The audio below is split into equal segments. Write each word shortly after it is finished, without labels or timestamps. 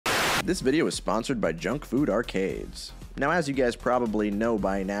This video is sponsored by Junk Food Arcades. Now, as you guys probably know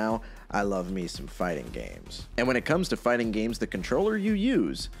by now, I love me some fighting games. And when it comes to fighting games, the controller you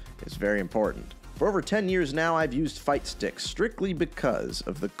use is very important. For over 10 years now, I've used fight sticks strictly because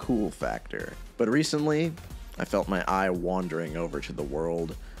of the cool factor. But recently, I felt my eye wandering over to the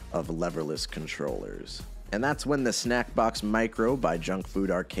world of leverless controllers. And that's when the Snackbox Micro by Junk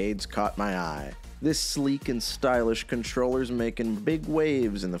Food Arcades caught my eye. This sleek and stylish controller's making big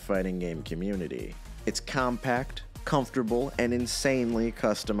waves in the fighting game community. It's compact, comfortable, and insanely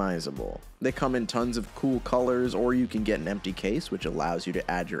customizable. They come in tons of cool colors, or you can get an empty case, which allows you to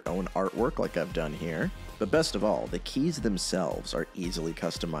add your own artwork like I've done here. But best of all, the keys themselves are easily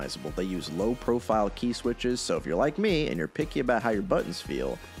customizable. They use low-profile key switches, so if you're like me and you're picky about how your buttons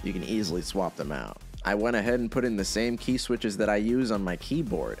feel, you can easily swap them out. I went ahead and put in the same key switches that I use on my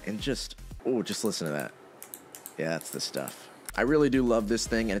keyboard, and just listen to that. Yeah, that's the stuff. I really do love this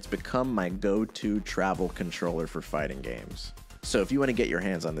thing, and it's become my go-to travel controller for fighting games. So if you want to get your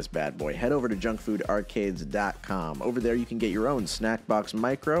hands on this bad boy, head over to junkfoodarcades.com. Over there you can get your own Snackbox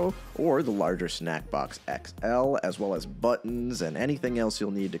Micro or the larger Snackbox XL, as well as buttons and anything else you'll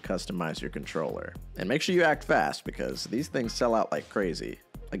need to customize your controller. And make sure you act fast, because these things sell out like crazy.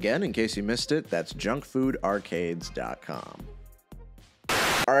 Again, in case you missed it, that's junkfoodarcades.com.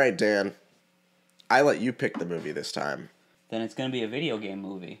 Alright, Dan. I let you pick the movie this time. Then it's going to be a video game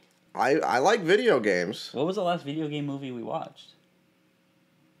movie. I like video games. What was the last video game movie we watched?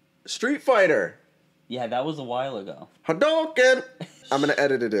 Street Fighter. Yeah, that was a while ago. Hadouken! I'm going to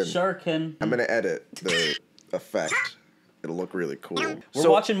edit it in. Shuriken. I'm going to edit the effect. It'll look really cool. We're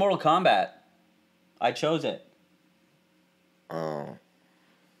watching Mortal Kombat. I chose it. Oh.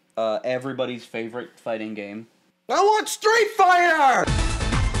 Everybody's favorite fighting game. I want Street Fighter!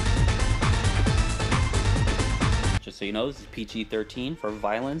 Just so you know, this is PG-13 for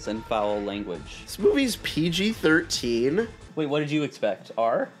violence and foul language. This movie's PG-13? Wait, what did you expect?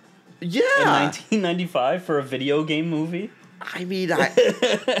 R? Yeah! In 1995 for a video game movie? I mean,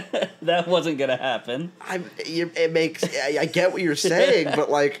 that wasn't gonna happen. I get what you're saying, but,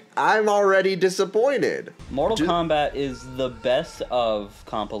 like, I'm already disappointed. Mortal Kombat is the best of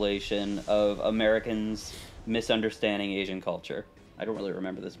compilation of Americans misunderstanding Asian culture. I don't really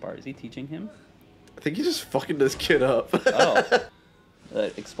remember this part. Is he teaching him? I think he's just fucking this kid up. Oh.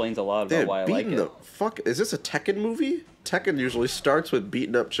 That explains a lot about why I like it. Is this a Tekken movie? Tekken usually starts with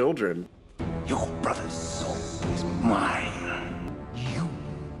beating up children. Your brother's soul is mine. You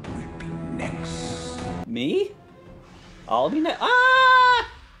will be next. Me? I'll be next. Ah!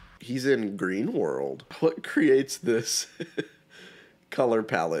 He's in Green World. What creates this color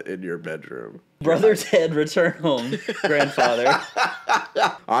palette in your bedroom? Brother Ted, return home, grandfather.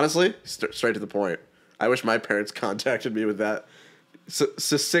 Honestly, straight to the point. I wish my parents contacted me with that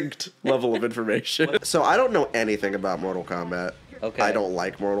succinct level of information. So I don't know anything about Mortal Kombat. Okay. I don't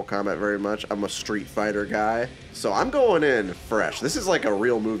like Mortal Kombat very much. I'm a Street Fighter guy. So I'm going in fresh. This is like a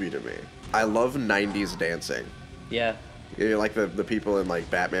real movie to me. I love 90s dancing. Yeah. You know, like the people in like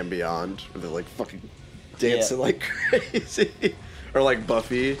Batman Beyond, where they're like fucking dancing like crazy. Or like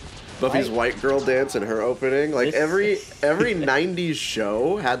Buffy's white girl dance in her opening. Like every 90s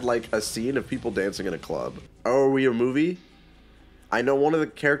show had like a scene of people dancing in a club. Oh, are we a movie? I know one of the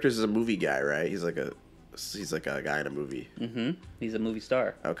characters is a movie guy, right? He's like a guy in a movie. Mm-hmm. He's a movie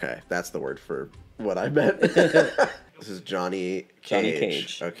star. Okay, that's the word for what I meant. This is Johnny Cage. Johnny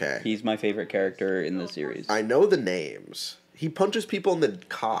Cage. Okay. He's my favorite character in the series. I know the names. He punches people in the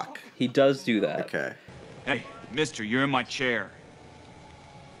cock. He does do that. Okay. Hey, mister, you're in my chair.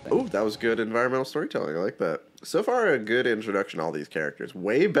 Oh, that was good environmental storytelling. I like that. So far, a good introduction to all these characters.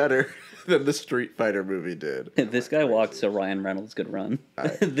 Way better than the Street Fighter movie did. This guy walked so Ryan Reynolds could run.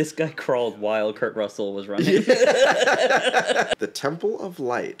 This guy crawled while Kurt Russell was running. The Temple of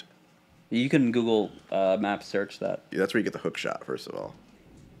Light. You can Google map search that. That's where you get the hook shot, first of all.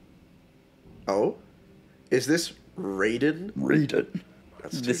 Oh? Is this Raiden? Raiden.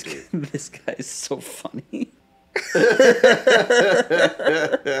 That's This guy is so funny.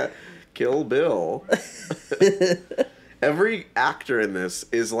 Kill Bill. Every actor in this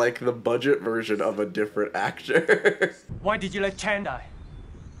is like the budget version of a different actor. Why did you let Chan die?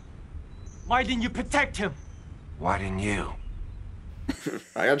 Why didn't you protect him? Why didn't you?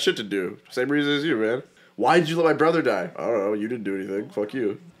 I got shit to do. Same reason as you, man. Why did you let my brother die? I don't know. You didn't do anything. Fuck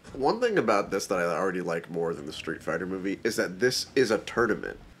you. One thing about this that I already like more than the Street Fighter movie is that this is a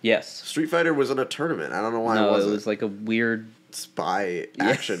tournament. Yes. Street Fighter was in a tournament. I don't know why it wasn't. No, it was like a weird spy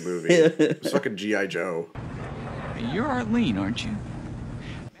action movie. It's fucking G.I. Joe. You're Arlene, aren't you?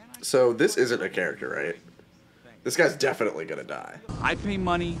 So this isn't a character, right? This guy's definitely gonna die. I pay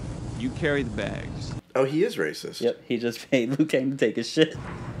money, You carry the bags. Oh, he is racist. Yep, he just paid Liu Kang to take his shit.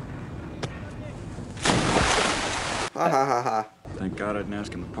 Ha ha ha ha. Thank God I didn't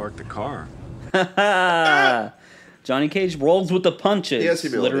ask him to park the car. Johnny Cage rolls with the punches, He has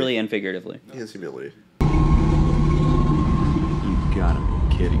humility. literally and figuratively. He has humility. You gotta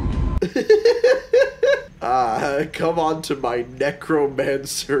be kidding me. Come on to my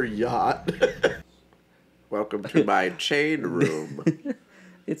necromancer yacht. Welcome to my chain room.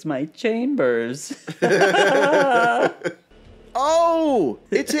 It's my chambers. Oh,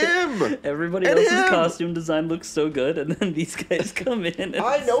 it's him! Everybody And else's him! costume design looks so good, and then these guys come in. And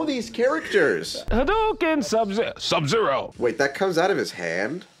I know these characters. Hadouken Sub-Zero. Wait, that comes out of his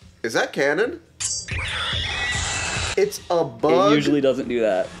hand? Is that canon? It's a bug. It usually doesn't do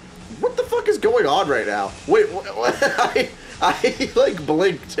that. What the fuck is going on right now? Wait, what? I like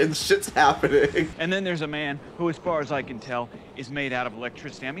blinked and shit's happening. And then there's a man who, as far as I can tell, is made out of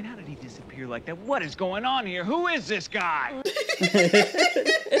electricity. I mean, how did he disappear like that? What is going on here? Who is this guy?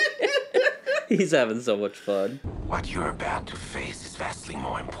 He's having so much fun. What you're about to face is vastly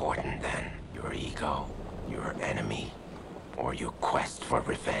more important than your ego, your enemy, or your quest for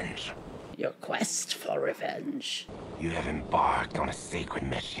revenge. Your quest for revenge. You have embarked on a sacred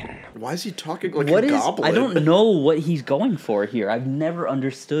mission. Why is he talking like What a is? goblin? I don't know what he's going for here. I've never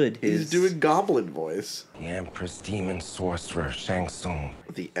understood his. He's doing goblin voice. The Empress demon sorcerer Shang Tsung.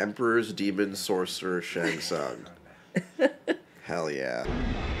 The Emperor's demon sorcerer Shang Tsung. Hell yeah.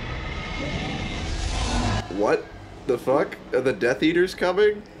 What the fuck? Are the Death Eaters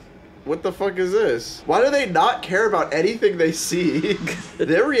coming? What the fuck is this? Why do they not care about anything they see?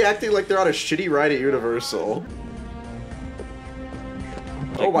 They're reacting like they're on a shitty ride at Universal.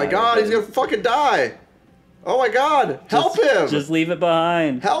 Oh my god, he's gonna fucking die! Oh my god, help him! Just leave it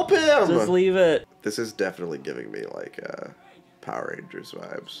behind. Help him! Just leave it. This is definitely giving me like Power Rangers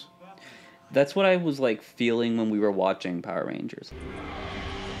vibes. That's what I was like feeling when we were watching Power Rangers.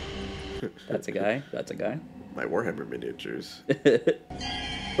 That's a guy. That's a guy. My Warhammer miniatures.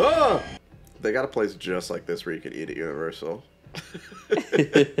 Ah! They got a place just like this where you can eat at Universal.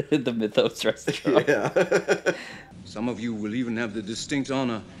 The Mythos restaurant. Yeah. Some of you will even have the distinct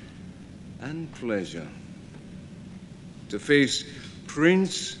honor and pleasure to face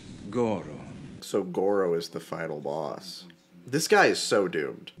Prince Goro. So Goro is the final boss. This guy is so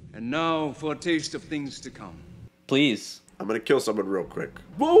doomed. And now for a taste of things to come. Please. I'm gonna kill someone real quick.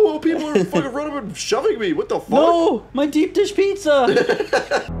 Whoa, whoa, people are fucking running and shoving me. What the fuck? No! My deep dish pizza!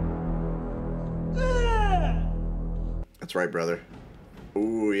 That's right, brother.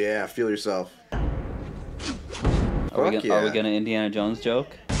 Ooh, yeah, feel yourself. Are we yeah. gonna Indiana Jones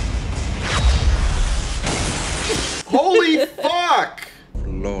joke? Holy fuck!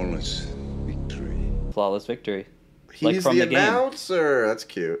 Flawless victory. Flawless victory. He's Like from the the game. announcer. That's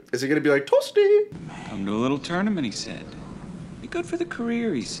cute. Is he gonna be like, Toasty? Come to a little tournament, he said. Be good for the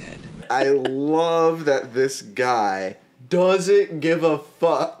career, he said. I love that this guy doesn't give a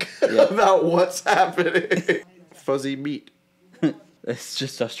fuck about what's happening. Fuzzy meat. It's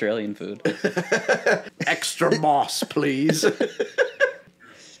just Australian food. Extra moss, please.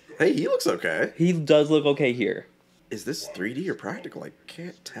 Hey, he looks okay. He does look okay here. Is this 3D or practical? I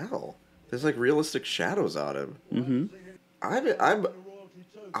can't tell. There's like realistic shadows on him. Mm-hmm.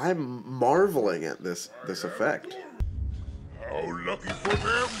 I'm marveling at this effect. How lucky for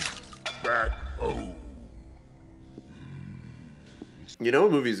them. Back home. You know a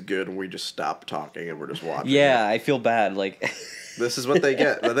movie's good when we just stop talking and we're just watching. Yeah, I feel bad. Like, This is what they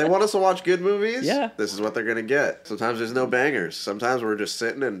get. When they want us to watch good movies, Yeah. this is what they're gonna get. Sometimes there's no bangers. Sometimes we're just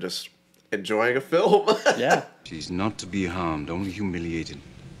sitting and just enjoying a film. yeah. She's not to be harmed, only humiliated.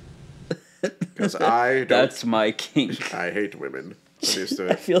 Because I don't. That's my kink. I hate women. I'm used to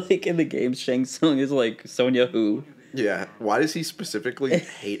I it. feel like in the game, Shang Tsung is like Sonya Who. Yeah. Why does he specifically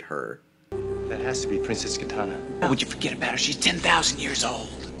hate her? That has to be Princess Katana. How would you forget about her? She's 10,000 years old.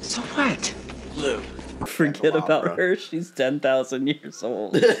 So what? Lou. Forget lot, about bro. her. She's 10,000 years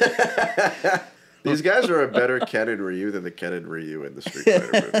old. These guys are a better Ken and Ryu than the Ken and Ryu in the Street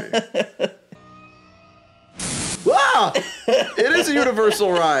Fighter movie. Ah! It is a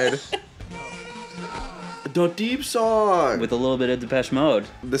Universal ride. The deep song. With a little bit of Depeche Mode.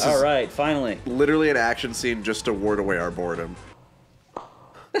 This All is- right, finally. Literally an action scene just to ward away our boredom.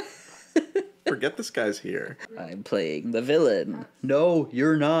 Forget this guy's here. I'm playing the villain. No,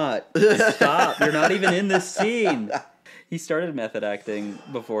 you're not. Stop. You're not even in this scene. He started method acting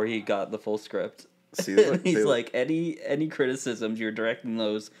before he got the full script. See, look, He's they- like, any criticisms, you're directing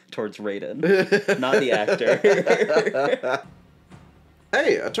those towards Raiden, not the actor.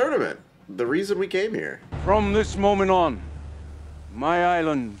 Hey, a tournament. The reason we came here. From this moment on, My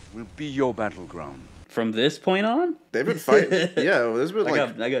island will be your battleground. From this point on? They've been fighting. Yeah, there's been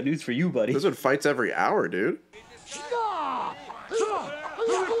I got news for you, buddy. there's been fights every hour, dude.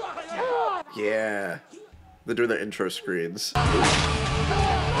 Yeah. They're doing the intro screens.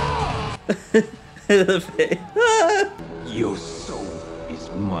 Your soul is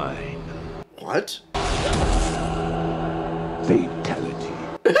mine. What? Fatality.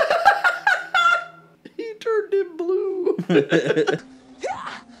 He turned him blue.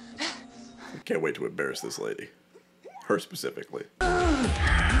 Can't wait to embarrass this lady. Her specifically.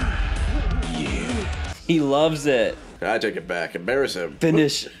 He loves it. I take it back. Embarrass him.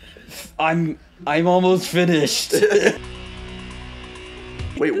 Finish. I'm almost finished.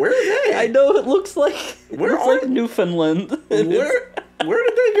 Wait, where are they? I know it looks like Where it's are like Newfoundland. Where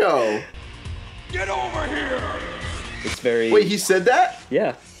did they go? Get over here! It's very. Wait, he said that?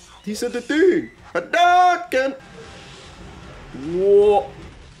 Yeah. He said the thing. Hadouken! Whoa.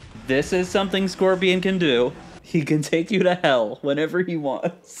 This is something Scorpion can do. He can take you to hell whenever he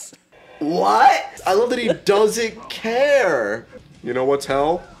wants. What? I love that he doesn't care. You know what's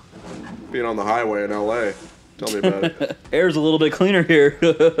hell? Being on the highway in LA. Tell me about it. Air's a little bit cleaner here.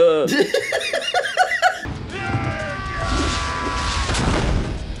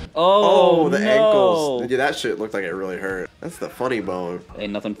 Oh, the no. ankles. Yeah, that shit looked like it really hurt. That's the funny bone.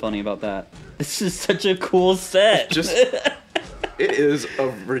 Ain't nothing funny about that. This is such a cool set. Just, it is a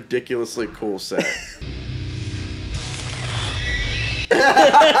ridiculously cool set.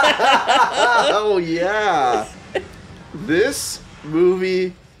 Oh, yeah. This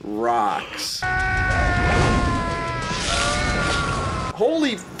movie rocks.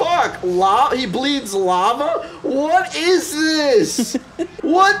 Holy fuck! He bleeds lava? What is this?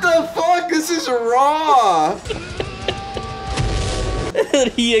 What the fuck? This is raw!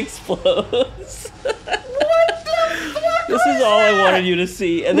 And he explodes. What the fuck? This is all I wanted you to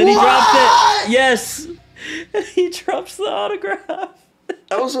see. And then he drops it. Yes! He drops the autograph.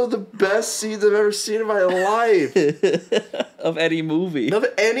 Those are the best scenes I've ever seen in my life. Of any movie. Of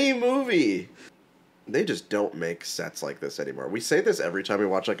any movie. They just don't make sets like this anymore. We say this every time we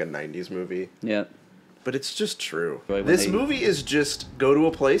watch like a 90s movie. Yeah. But it's just true. Right, this movie is just go to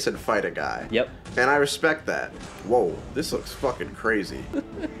a place and fight a guy. Yep. And I respect that. Whoa, this looks fucking crazy.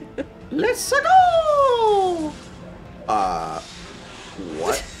 Let's go!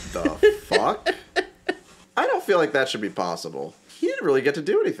 What the fuck? I don't feel like that should be possible. He didn't really get to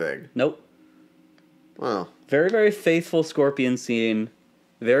do anything. Nope. Well. Very, very faithful Scorpion scene.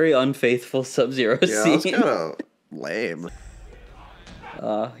 Very unfaithful Sub-Zero Yeah, scene. that's kind of lame.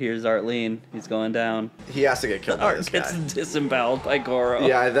 Here's Arlene. He's going down. He has to get killed by Art this gets guy. disemboweled by Goro.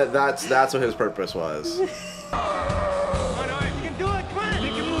 Yeah, that's what his purpose was.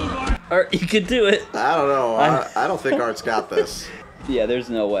 Art, you can do it. I don't know. I don't think Art's got this. Yeah,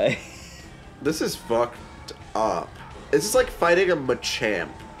 there's no way. This is fucked up. This is like fighting a Machamp.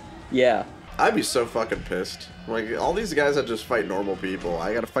 Yeah. I'd be so fucking pissed. Like, all these guys that just fight normal people.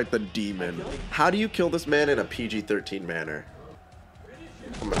 I gotta fight the demon. How do you kill this man in a PG-13 manner?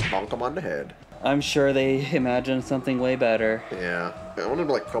 I'm gonna bonk him on the head. I'm sure they imagined something way better. Yeah. I want to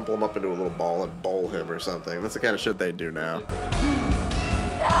like crumple him up into a little ball and bowl him or something. That's the kind of shit they do now.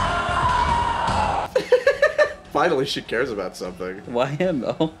 Finally, she cares about something. Why him,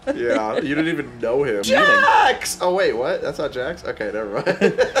 though? Yeah, you didn't even know him. Jax! Oh, wait, what? That's not Jax? Okay, never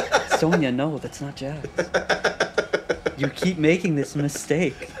mind. Sonya, no, that's not Jax. You keep making this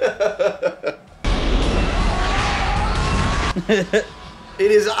mistake. In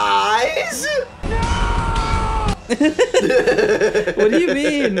his eyes? What do you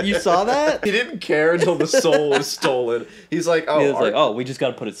mean? You saw that? He didn't care until the soul was stolen. He's like, oh, He was Art, like, oh, we just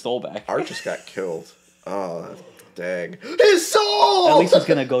gotta put its soul back. Art just got killed. Oh, dang. His soul! At least he's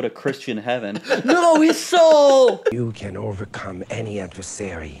gonna go to Christian heaven. No, his soul! You can overcome any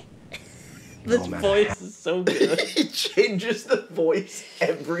adversary. This voice is so good. He changes the voice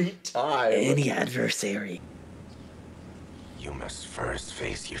every time. Any adversary. You must first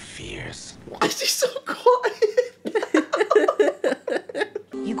face your fears. Why is he so quiet?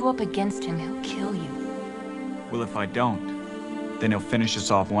 You go up against him, he'll kill you. Well, if I don't, then he'll finish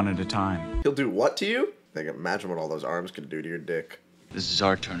us off one at a time. He'll do what to you? Like, imagine what all those arms could do to your dick. This is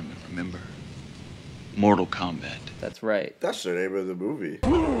our tournament, remember? Mortal Kombat. That's right. That's the name of the movie.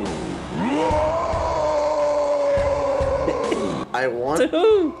 I want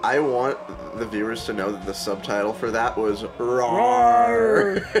the viewers to know that the subtitle for that was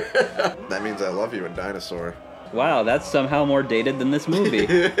Roar. That means I love you in Dinosaur. Wow, that's somehow more dated than this movie.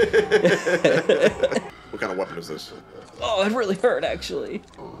 What kind of weapon is this? Oh, it really hurt, actually.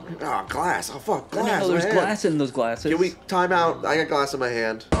 Oh, glass. Oh, fuck, I glass. know there's man. glass in those glasses. Can we time out? I got glass in my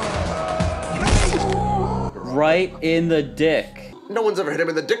hand. Right in the dick. No one's ever hit him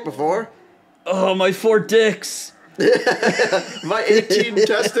in the dick before. Oh, my 4 dicks. My 18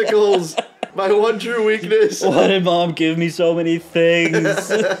 testicles. My one true weakness. Why did Mom give me so many things?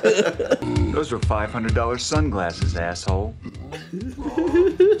 Those were $500 sunglasses, asshole.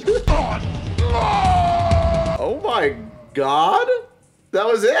 Oh my god. That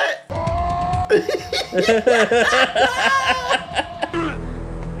was it?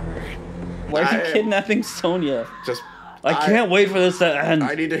 Why are you kidnapping Sonya? Just... I can't wait for this to end.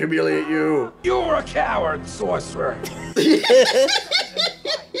 I need to humiliate you. You're a coward, sorcerer.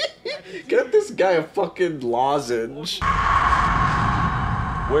 Get this guy a fucking lozenge.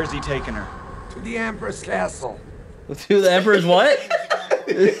 Where's he taking her? To the Emperor's castle. To the Emperor's what?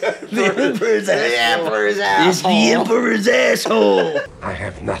 The Emperor's asshole. It's the Emperor's asshole. I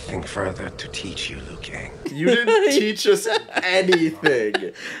have nothing further to teach you, Liu Kang. You didn't teach us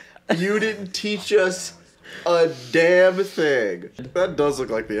anything. You didn't teach us a damn thing. That does look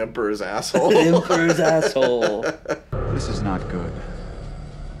like the Emperor's asshole. The Emperor's asshole. This is not good.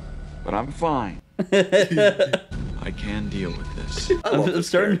 But I'm fine. I can deal with this. I'm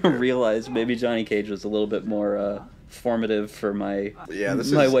starting to realize maybe Johnny Cage was a little bit more formative for my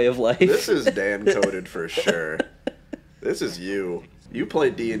way of life. This is Dan coded for sure. This is you. You play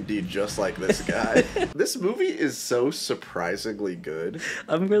D&D just like this guy. This movie is so surprisingly good.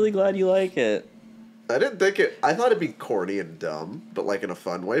 I'm really glad you like it. I didn't think it... I thought it'd be corny and dumb, but like in a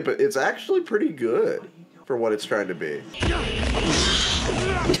fun way, but it's actually pretty good for what it's trying to be.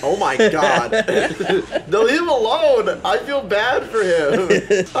 Oh my god. No, leave him alone. I feel bad for him.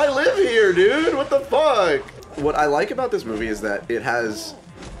 I live here, dude. What the fuck? What I like about this movie is that it has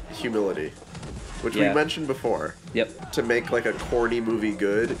humility, which we mentioned before. Yep. To make like a corny movie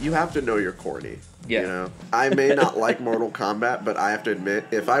good, you have to know you're corny. Yeah. You know? I may not like Mortal Kombat, but I have to admit,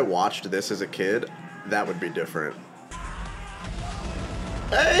 if I watched this as a kid, that would be different.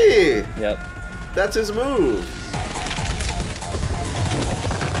 Hey! Yep. That's his move.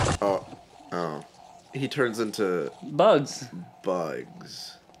 Oh. Oh. He turns into... Bugs.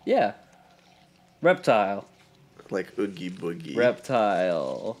 Bugs. Yeah. Reptile. Like Oogie Boogie.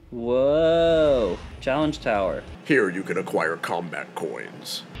 Reptile. Whoa. Challenge Tower. Here you can acquire combat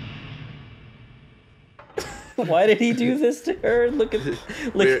coins. Why did he do this to her? Look at the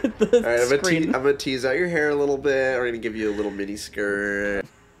All right, screen. I'm gonna tease out your hair a little bit. We're gonna give you a little mini skirt.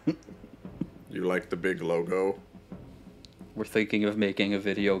 You like the big logo? We're thinking of making a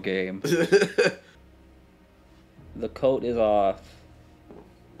video game. The coat is off.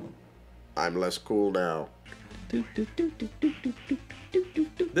 I'm less cool now.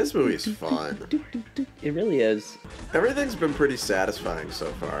 This movie's fun. It really is. Everything's been pretty satisfying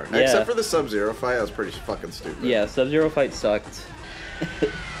so far. Yeah. Except for the Sub-Zero fight, that was pretty fucking stupid. Yeah, Sub-Zero fight sucked.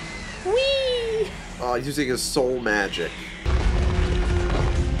 Whee! Oh, using his soul magic.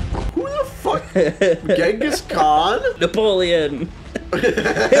 Who the fuck? Genghis Khan? Napoleon!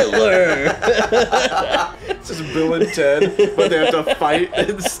 Hitler! It's just Bill and Ted, but they have to fight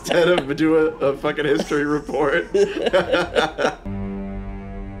instead of do a fucking history report.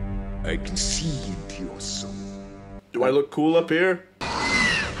 I can see into your soul. Do I look cool up here? You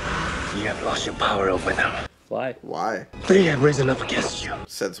have lost your power over them. Why? Why? They have risen up against you.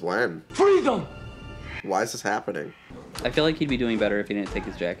 Since when? Freedom! Why is this happening? I feel like he'd be doing better if he didn't take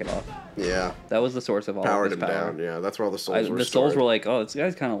his jacket off. Yeah. That was the source of all Powered of him his power. down, yeah. That's where all the souls were The stored. souls were like, oh, this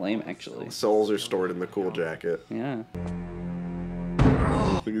guy's kind of lame, actually. Souls are stored in the cool jacket. Yeah.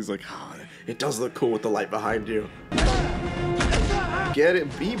 He's like, oh, it does look cool with the light behind you. Get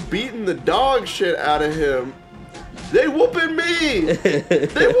it? Be beating the dog shit out of him. They whooping me!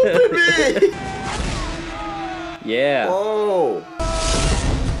 They whooping me! Yeah. Oh.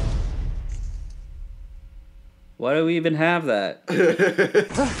 Why do we even have that?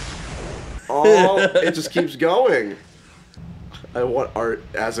 Oh, it just keeps going. I want Art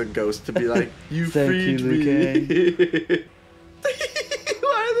as a ghost to be like, you Thank freed you, me.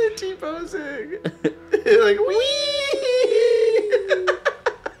 Why are they T-posing? Like, wee!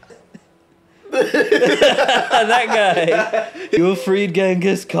 That guy. You freed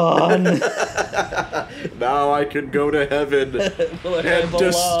Genghis Khan. Now I can go to heaven Where I and belong.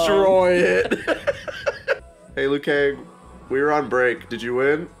 destroy it. Hey, Liu Kang, we were on break. Did you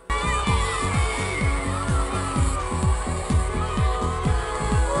win?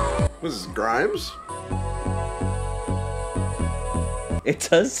 This is Grimes? It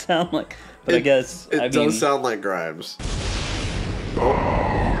does sound like, but I guess It I does mean, sound like Grimes.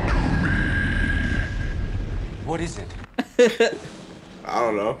 What is it? I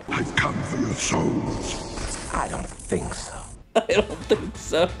don't know. I've come for your souls. I don't think so. I don't think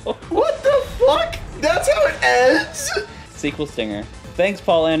so. What the fuck? That's how it ends? Sequel stinger. Thanks,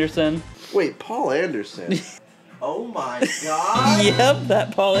 Paul Anderson. Wait, Paul Anderson? Oh my god. Yep,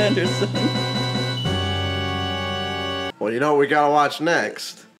 that Paul Anderson. Well, you know what we gotta watch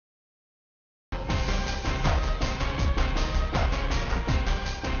next?